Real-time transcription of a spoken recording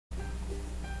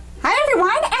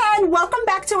and welcome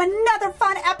back to another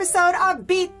fun episode of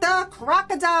Beat the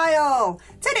Crocodile.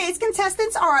 Today's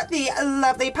contestants are the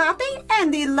lovely Poppy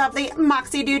and the lovely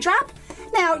Moxie Dewdrop.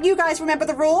 Now, you guys remember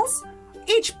the rules?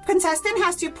 Each contestant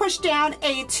has to push down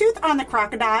a tooth on the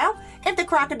crocodile. If the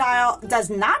crocodile does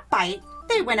not bite,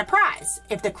 they win a prize.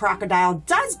 If the crocodile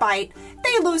does bite,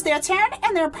 they lose their turn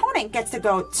and their opponent gets to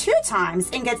go 2 times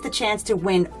and gets the chance to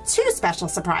win 2 special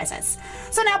surprises.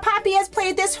 So now Poppy has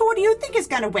played this. Who do you think is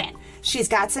going to win? She's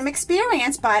got some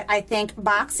experience, but I think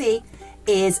Moxie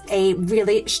is a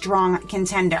really strong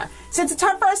contender. Since it's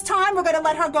her first time, we're going to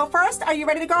let her go first. Are you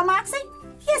ready to go, Moxie?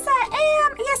 Yes, I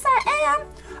am. Yes, I am.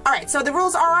 All right, so the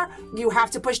rules are you have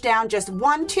to push down just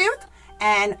 1 tooth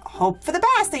and hope for the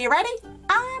best. Are you ready?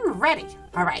 I'm ready.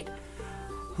 All right.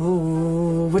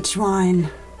 Ooh, which one?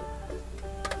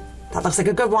 That looks like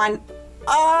a good one.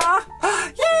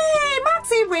 Yay!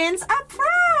 Moxie wins a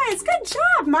prize. Good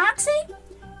job, Moxie.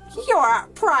 Your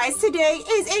prize today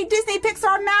is a Disney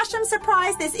Pixar Mashup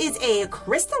surprise. This is a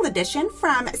Crystal Edition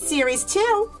from Series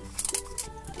 2.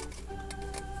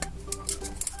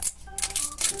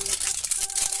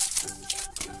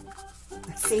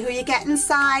 Let's see who you get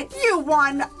inside. You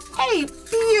won a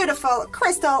beautiful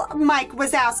Crystal Mike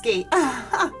Wazowski.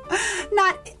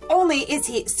 Not only is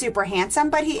he super handsome,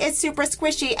 but he is super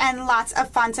squishy and lots of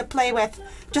fun to play with.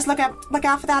 Just look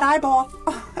out for that eyeball.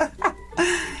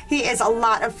 He is a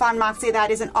lot of fun, Moxie.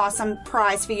 That is an awesome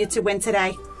prize for you to win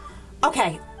today.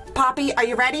 Okay, Poppy, are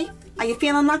you ready? Are you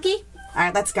feeling lucky? All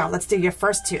right, let's go. Let's do your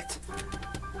first tooth.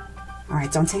 All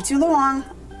right, don't take too long.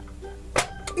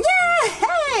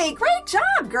 Yay! Great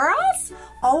job, girls.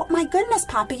 Oh my goodness,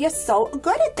 Poppy, you're so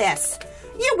good at this.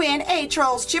 You win a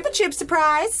Trolls Chupa Chups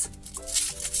surprise.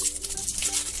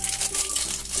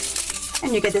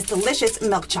 And you get this delicious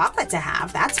milk chocolate to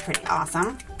have. That's pretty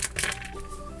awesome.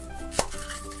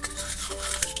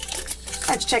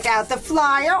 Let's check out the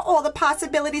flyer, all the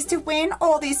possibilities to win,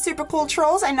 all these super cool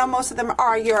trolls. I know most of them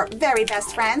are your very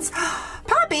best friends.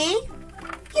 Poppy,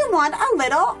 you won a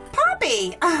little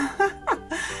Poppy.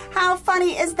 How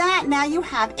funny is that? Now you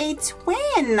have a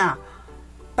twin.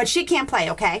 But she can't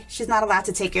play, okay? She's not allowed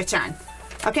to take your turn.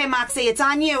 Okay, Moxie, it's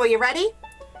on you. Are you ready?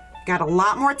 Got a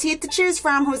lot more teeth to choose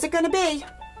from. Who's it going to be?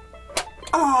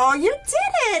 Oh, you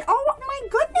did it. Oh, my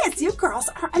goodness. You girls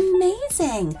are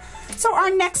amazing. So our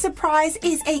next surprise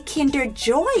is a Kinder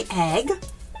Joy egg.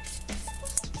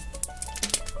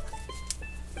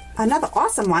 Another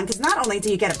awesome one, because not only do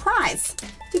you get a prize,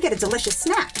 you get a delicious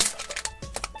snack.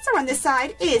 So on this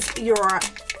side is your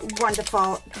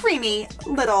wonderful, creamy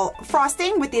little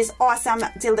frosting with these awesome,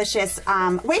 delicious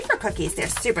wafer cookies. They're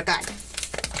super good.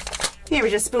 Here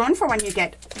is your spoon for when you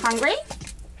get hungry.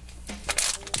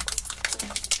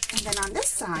 And then on this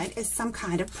side is some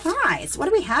kind of prize. What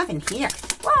do we have in here?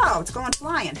 Whoa, it's going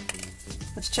flying.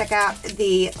 Let's check out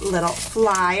the little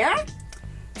flyer.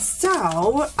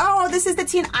 So, oh, this is the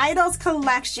Teen Idols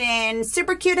collection.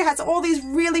 Super cute. It has all these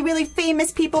really, really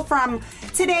famous people from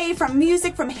today, from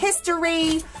music, from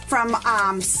history, from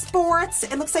sports.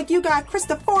 It looks like you got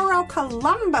Cristoforo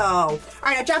Colombo. All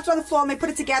right, I dropped it on the floor. Let me put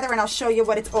it together and I'll show you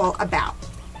what it's all about.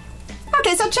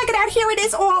 Okay, so check it out. Here it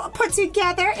is all put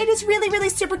together. It is really, really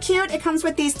super cute. It comes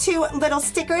with these 2 little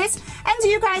stickers. And do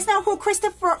you guys know who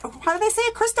how do they say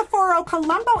it? Cristoforo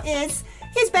Colombo is?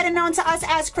 He's better known to us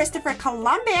as Christopher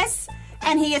Columbus,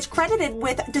 and he is credited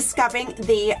with discovering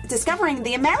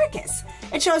the Americas.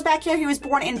 It shows back here he was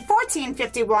born in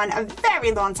 1451, a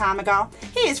very long time ago.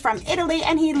 He is from Italy,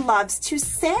 and he loves to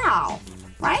sail.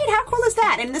 Right? How cool is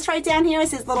that? And this right down here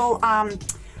is his little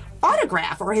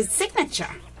autograph or his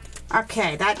signature.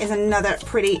 Okay, that is another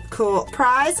pretty cool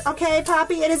prize. Okay,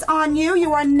 Poppy, it is on you.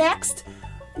 You are next.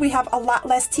 We have a lot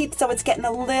less teeth, so it's getting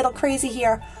a little crazy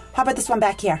here. How about this one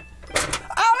back here?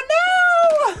 Oh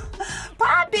no!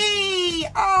 Poppy!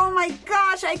 Oh my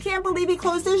gosh, I can't believe he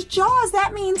closed his jaws.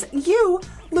 That means you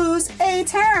lose a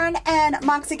turn and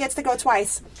Moxie gets to go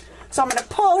twice. So I'm gonna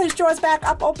pull his jaws back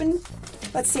up open.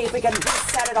 Let's see if we can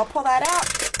reset it. I'll pull that out,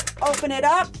 open it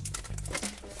up.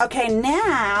 Okay,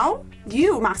 now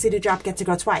you, Moxie Dewdrop, get to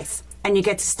go twice. And you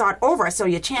get to start over, so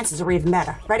your chances are even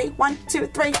better. Ready? 1, 2,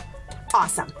 3.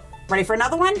 Awesome. Ready for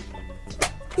another one?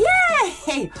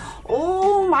 Yay!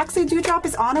 Oh, Moxie Dewdrop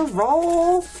is on a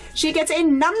roll. She gets a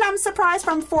Num Num surprise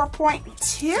from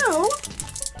 4.2.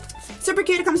 Super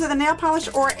cute. It comes with a nail polish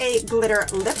or a glitter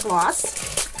lip gloss.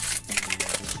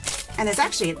 And there's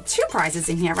actually 2 prizes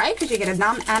in here, right? Because you get a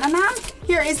Num and a Num.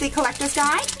 Here is the collector's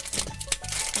guide.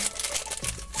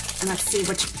 And let's see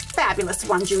which fabulous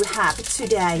ones you have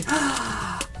today.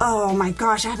 Oh my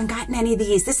gosh, I haven't gotten any of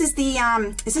these. This is the,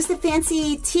 is this the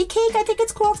fancy tea cake, I think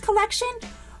it's called, collection?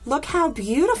 Look how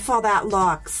beautiful that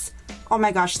looks. Oh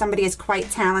my gosh, somebody is quite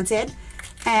talented.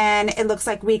 And it looks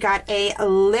like we got a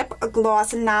lip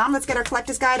gloss nom. Let's get our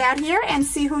collector's guide out here and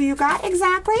see who you got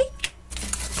exactly.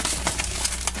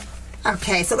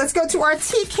 Okay, so let's go to our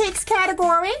tea cakes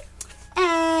category.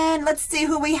 And let's see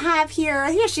who we have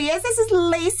here. Here she is. This is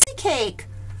Lacy Cake.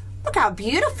 Look how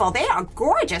beautiful. They are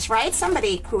gorgeous, right?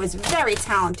 Somebody who is very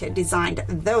talented designed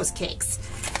those cakes.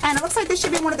 And it looks like this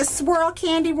should be one of the swirl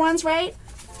candy ones, right?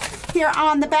 Here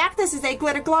on the back, this is a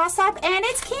glitter gloss up, and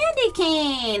it's candy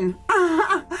cane.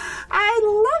 I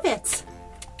love it.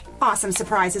 Awesome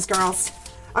surprises, girls.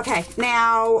 Okay,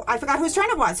 now I forgot whose turn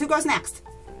it was. Who goes next?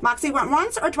 Moxie went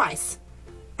once or twice?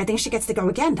 I think she gets to go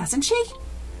again, doesn't she?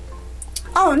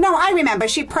 Oh, no, I remember.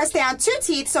 She pressed down 2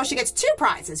 teeth, so she gets 2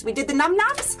 prizes. We did the Num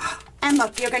Noms. And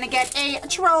look, you're going to get a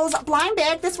Trolls blind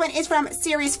bag. This one is from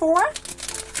Series 4.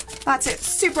 Lots of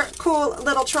super cool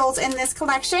little trolls in this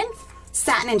collection.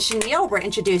 Satin and chenille were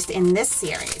introduced in this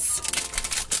series.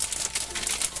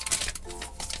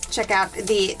 Check out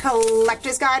the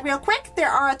collector's guide real quick. There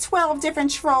are 12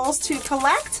 different trolls to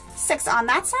collect. 6 on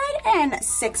that side and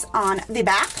 6 on the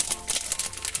back.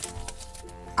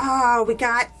 Oh, we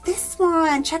got this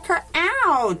one. Check her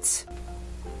out.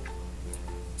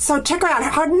 So check her out.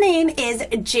 Her name is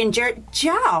Ginger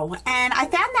Joe. And I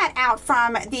found that out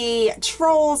from the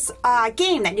Trolls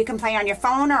game that you can play on your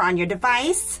phone or on your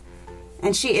device.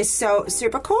 And she is so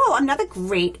super cool. Another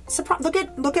great surprise. Look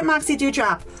at Moxie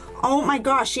Dewdrop. Oh my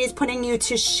gosh, she is putting you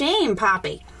to shame,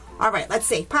 Poppy. All right, let's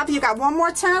see. Poppy, you got one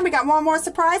more turn. We got one more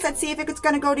surprise. Let's see if it's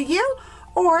going to go to you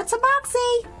or to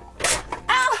Moxie.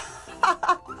 Ah!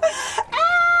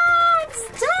 I'm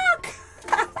stuck.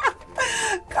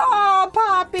 Oh,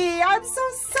 Poppy, I'm so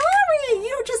sorry.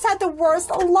 You just had the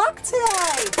worst luck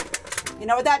today. You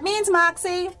know what that means,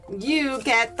 Moxie? You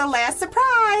get the last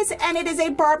surprise, and it is a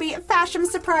Barbie Fashem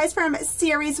surprise from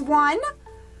Series 1.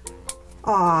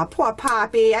 Aw, poor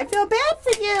Poppy. I feel bad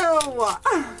for you.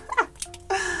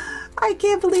 I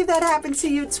can't believe that happened to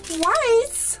you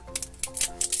twice.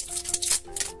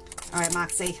 All right,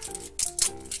 Moxie.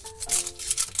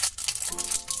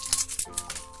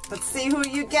 Let's see who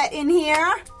you get in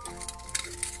here.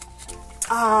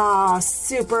 Oh,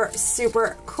 super,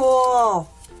 super cool.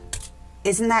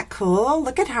 Isn't that cool?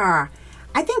 Look at her.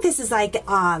 I think this is like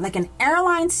an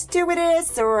airline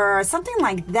stewardess or something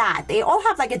like that. They all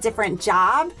have like a different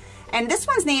job. And this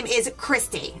one's name is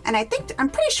Christy. And I'm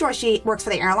pretty sure she works for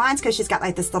the airlines because she's got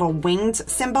like this little winged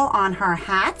symbol on her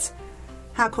hat.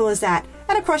 How cool is that?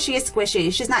 And of course she is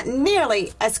squishy. She's not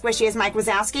nearly as squishy as Mike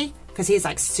Wazowski because he's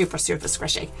like super, super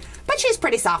squishy. But she's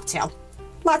pretty soft too.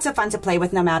 Lots of fun to play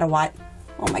with no matter what.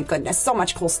 Oh my goodness, so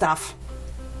much cool stuff.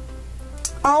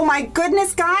 Oh my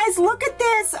goodness, guys, look at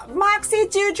this. Moxie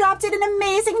Dewdrop did an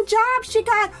amazing job. She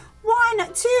got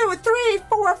 1, 2, 3,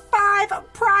 4,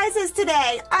 5 prizes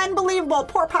today. Unbelievable.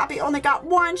 Poor Poppy only got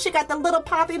 1. She got the little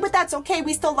Poppy, but that's okay.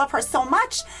 We still love her so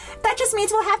much. That just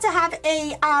means we'll have to have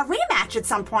a rematch at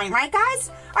some point, right, guys?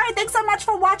 All right, thanks so much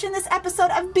for watching this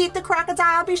episode of Beat the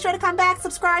Crocodile. Be sure to come back,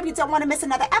 subscribe. You don't want to miss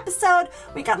another episode.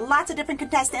 We got lots of different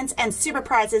contestants and super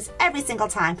prizes every single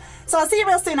time. So I'll see you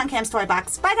real soon on Cam's Toy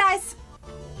Box. Bye, guys.